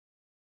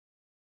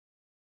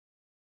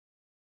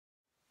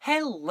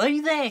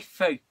Hello there,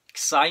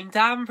 folks. I'm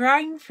Dan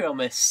Brown from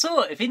a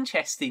sort of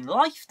interesting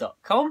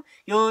life.com.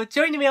 You're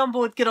joining me on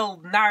board good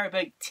old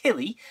Narrowboat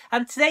Tilly,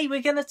 and today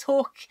we're going to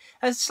talk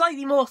a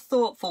slightly more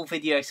thoughtful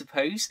video, I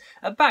suppose,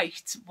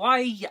 about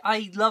why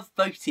I love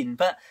boating.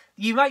 But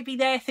you might be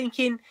there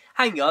thinking,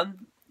 hang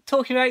on,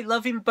 talking about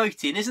loving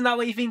boating, isn't that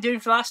what you've been doing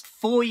for the last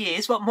 4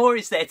 years? What more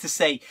is there to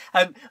say?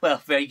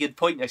 Well, very good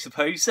point, I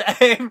suppose.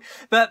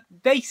 But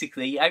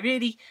basically, I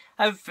really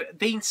have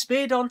been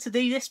spurred on to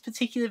do this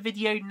particular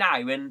video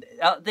now and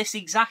this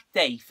exact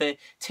day for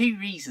two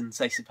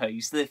reasons, I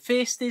suppose. The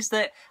first is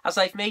that as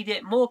I've made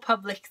it more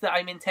public that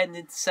I'm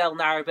intending to sell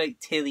Narrowboat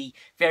Tilly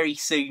very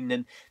soon,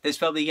 and there's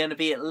probably going to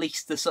be at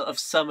least the sort of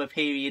summer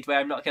period where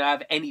I'm not going to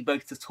have any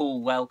boat at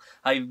all while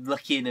I'm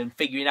looking and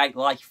figuring out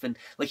life and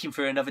looking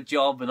for another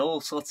job and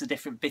all sorts of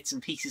different bits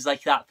and pieces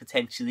like that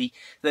potentially.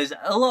 There's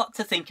a lot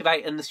to think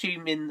about, and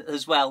assuming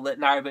as well that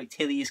Narrowboat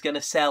Tilly is going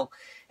to sell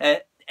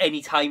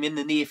any time in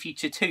the near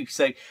future too.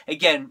 So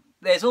again,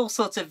 there's all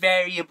sorts of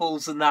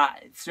variables and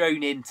that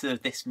thrown into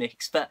this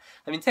mix, but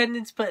I'm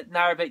intending to put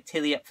Narrowboat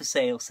Tilly up for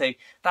sale, so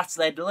that's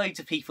led loads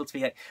of people to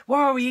be like,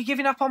 whoa, are you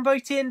giving up on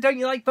boating? Don't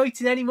you like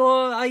boating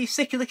anymore? Are you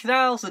sick of the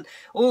canals? And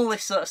all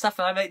this sort of stuff.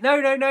 And I'm like,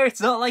 no,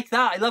 it's not like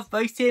that. I love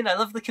boating, I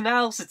love the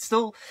canals, it's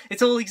all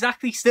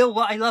exactly still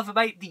what I love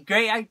about the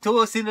great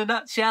outdoors in a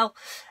nutshell.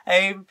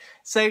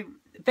 So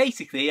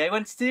basically, I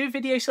wanted to do a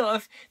video sort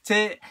of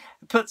to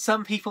put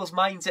some people's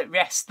minds at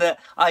rest that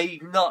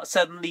I'm not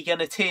suddenly going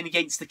to turn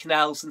against the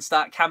canals and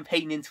start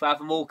campaigning to have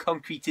them all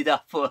concreted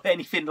up or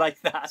anything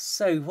like that.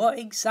 So what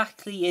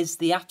exactly is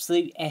the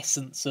absolute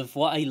essence of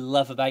what I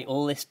love about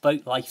all this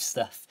boat life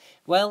stuff?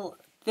 Well,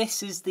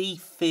 this is the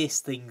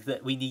first thing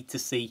that we need to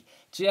see.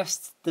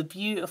 Just the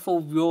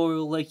beautiful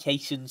rural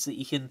locations that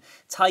you can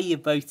tie your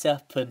boat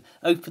up and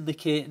open the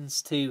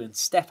curtains to and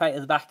step out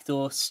of the back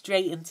door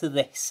straight into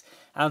this.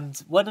 And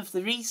one of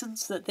the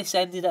reasons that this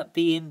ended up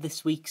being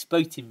this week's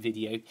boating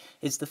video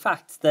is the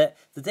fact that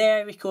the day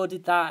I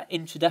recorded that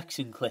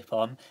introduction clip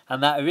on,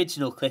 and that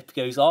original clip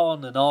goes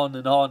on and on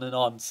and on and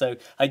on, so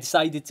I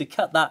decided to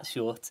cut that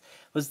short,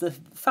 was the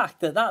fact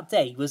that that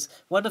day was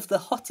one of the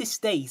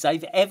hottest days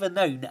I've ever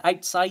known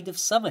outside of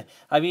summer.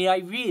 I mean, I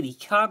really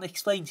can't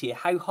explain to you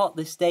how hot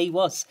this day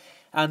was.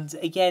 And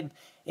again,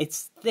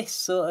 it's this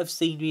sort of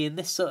scenery and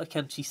this sort of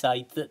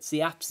countryside that's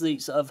the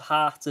absolute sort of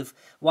heart of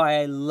why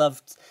I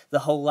loved the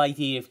whole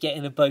idea of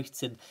getting a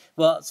boat and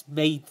what's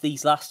made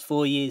these last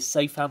 4 years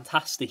so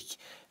fantastic.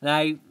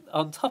 Now,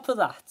 on top of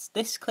that,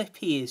 this clip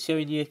here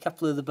showing you a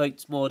couple of the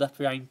boats moored up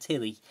around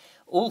Tilly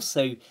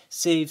also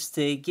serves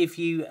to give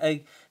you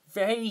a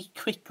very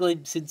quick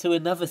glimpse into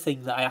another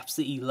thing that I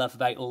absolutely love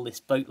about all this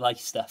boat life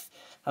stuff,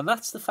 and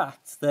that's the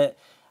fact that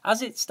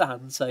as it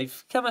stands,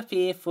 I've come up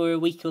here for a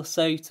week or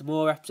so to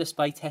moor up just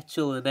by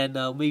Tetchell, and then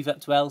I'll move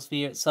up to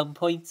Ellesmere at some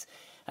point,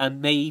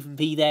 and may even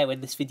be there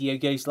when this video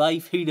goes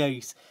live, who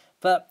knows.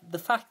 But the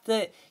fact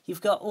that you've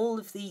got all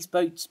of these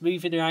boats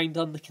moving around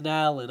on the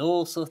canal and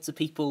all sorts of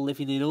people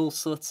living in all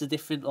sorts of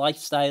different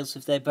lifestyles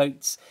with their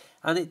boats,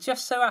 and it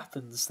just so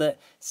happens that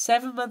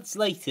 7 months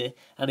later,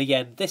 and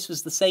again, this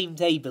was the same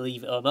day,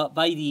 believe it or not,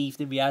 by the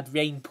evening we had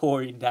rain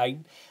pouring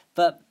down,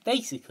 but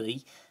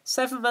basically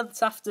 7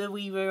 months after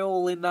we were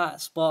all in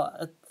that spot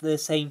at the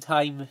same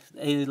time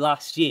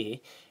last year,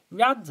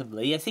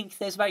 randomly, I think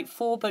there's about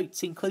 4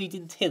 boats,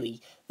 including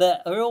Tilly,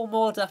 that are all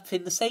moored up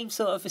in the same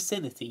sort of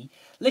vicinity,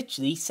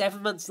 literally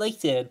 7 months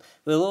later, and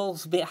we'll all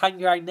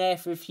hang around there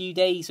for a few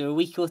days or a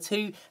week or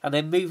two, and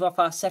then move off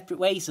our separate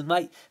ways and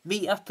might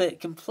meet up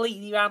at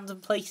completely random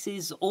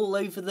places all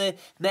over the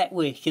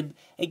network. And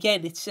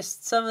again, it's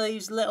just some of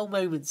those little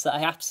moments that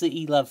I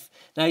absolutely love.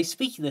 Now,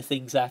 speaking of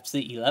things I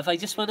absolutely love, I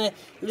just want to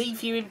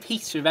leave you in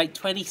peace for about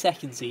 20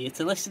 seconds here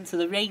to listen to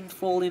the rain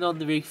falling on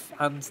the roof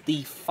and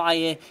the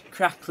fire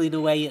crackling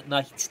away at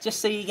night, just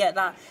so you get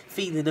that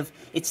feeling of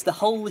it's the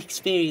whole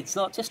experience,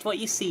 not just what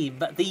you're seeing,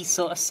 but these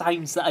sort of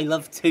sounds that I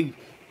love too.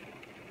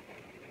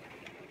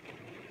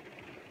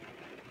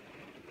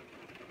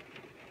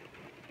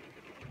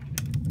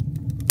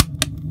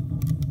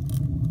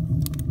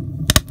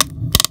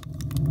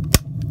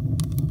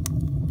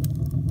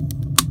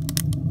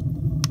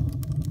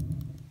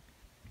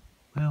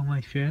 Well,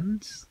 my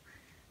friends,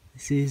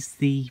 this is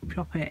the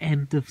proper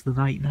end of the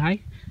night now.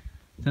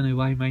 Don't know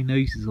why my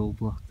nose is all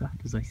blocked up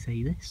as I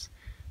say this,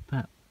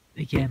 but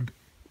again,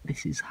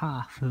 this is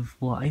half of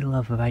what I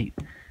love about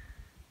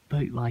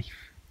boat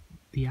life,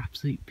 the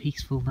absolute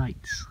peaceful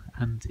nights.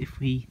 And if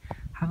we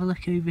have a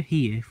look over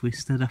here, if we're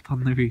stood up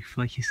on the roof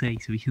like you say,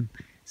 so we can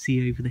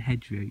see over the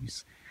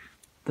hedgerows,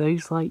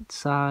 those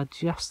lights are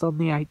just on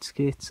the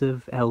outskirts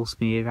of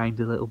Ellesmere around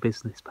a little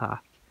business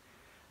park.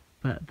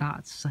 But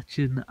that's such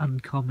an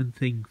uncommon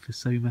thing for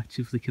so much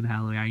of the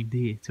canal around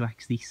here, to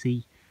actually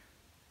see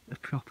a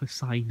proper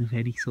sign of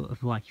any sort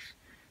of life.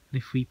 And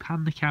if we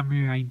pan the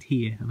camera around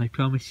here, and I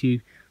promise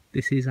you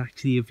this is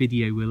actually a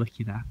video we're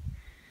looking at,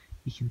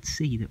 you can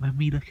see that when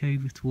we look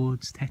over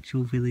towards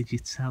Tetchell village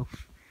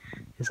itself,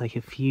 there's like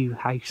a few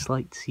house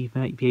lights you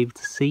might be able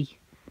to see.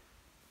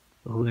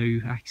 although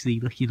actually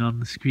looking on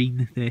the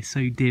screen they're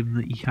so dim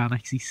that you can't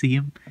actually see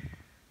them.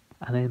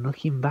 And then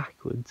looking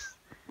backwards,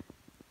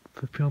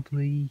 for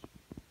probably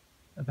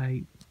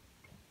about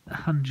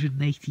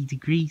 180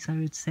 degrees I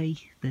would say,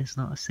 there's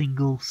not a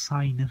single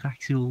sign of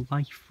actual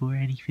life or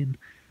anything,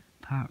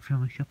 apart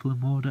from a couple of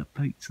moored up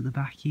boats at the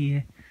back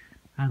here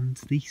and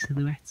the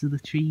silhouettes of the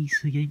trees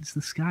against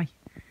the sky.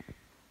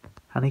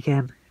 And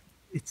again,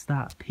 it's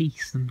that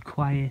peace and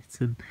quiet,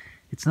 and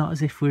it's not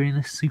as if we're in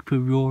a super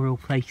rural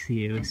place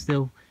here. We're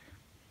still,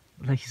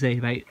 like I say,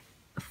 about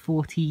a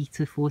 40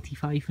 to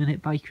 45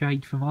 minute bike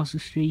ride from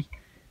Oswestry.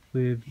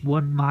 We're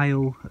 1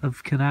 mile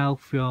of canal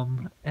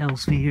from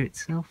Ellesmere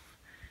itself.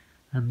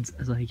 And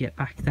as I get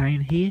back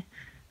down here,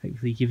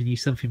 hopefully giving you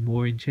something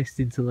more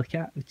interesting to look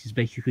at, which is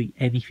basically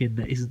anything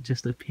that isn't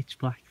just a pitch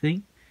black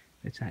thing.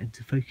 Let's try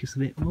to focus a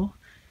bit more.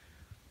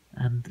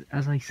 And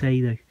as I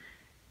say though,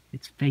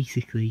 it's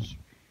basically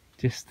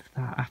just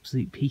that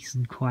absolute peace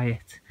and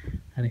quiet.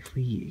 And if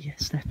we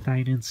step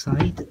down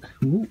inside,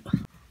 ooh,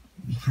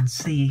 you can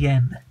see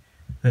again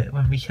that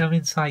when we come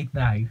inside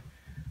now,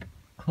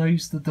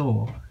 close the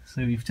door,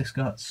 so we've just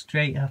got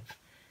straight up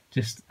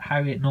just how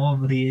it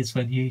normally is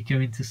when you're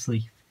going to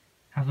sleep.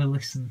 Have a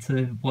listen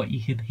to what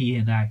you can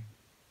hear now.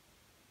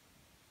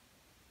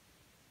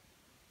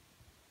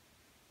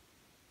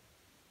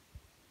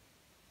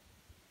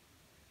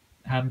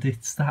 And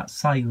it's that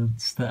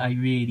silence that I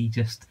really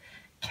just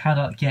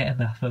cannot get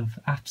enough of.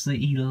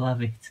 Absolutely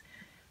love it.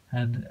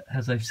 And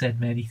as I've said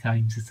many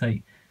times, it's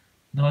like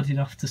nodding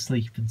off to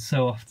sleep, and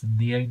so often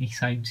the only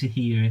sounds you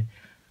hear are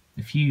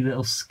a few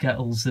little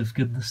scuttles of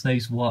goodness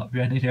knows what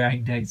running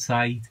around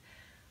outside,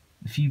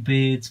 a few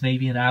birds,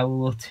 maybe an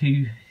owl or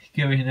two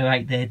going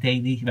about their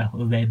daily,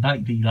 well, their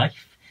nightly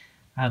life,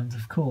 and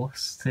of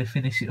course, to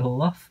finish it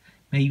all off,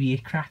 maybe a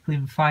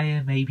crackling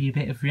fire, maybe a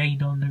bit of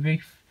rain on the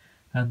roof,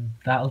 and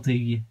that'll do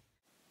you.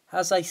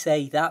 As I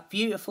say, that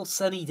beautiful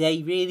sunny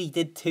day really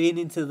did turn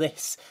into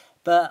this.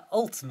 But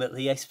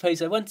ultimately, I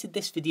suppose I wanted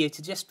this video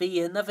to just be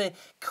another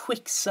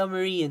quick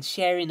summary and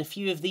sharing a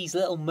few of these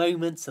little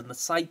moments and the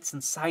sights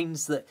and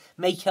sounds that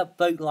make up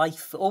boat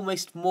life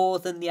almost more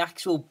than the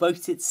actual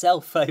boat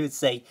itself, I would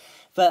say.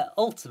 But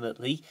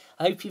ultimately,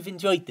 I hope you've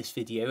enjoyed this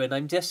video, and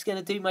I'm just going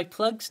to do my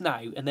plugs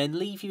now and then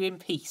leave you in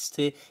peace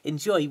to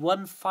enjoy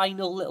one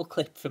final little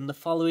clip from the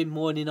following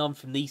morning on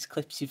from these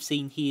clips you've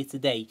seen here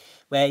today,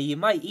 where you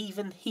might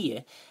even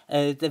hear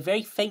the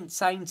very faint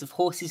sounds of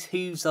horses'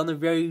 hooves on the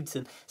roads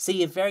and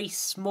see a very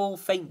small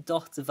faint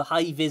dot of the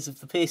high vis of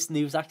the person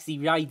who was actually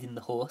riding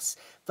the horse.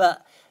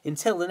 But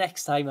until the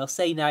next time, I'll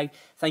say now,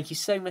 thank you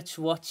so much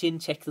for watching.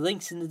 Check the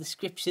links in the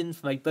description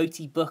for my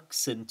boaty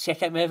books and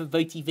check out my other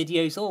boaty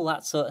videos, all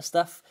that sort of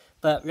stuff.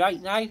 But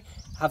right now,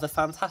 have a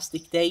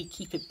fantastic day,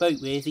 keep it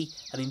boat worthy,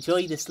 and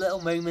enjoy this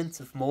little moment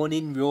of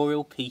morning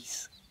rural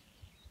peace.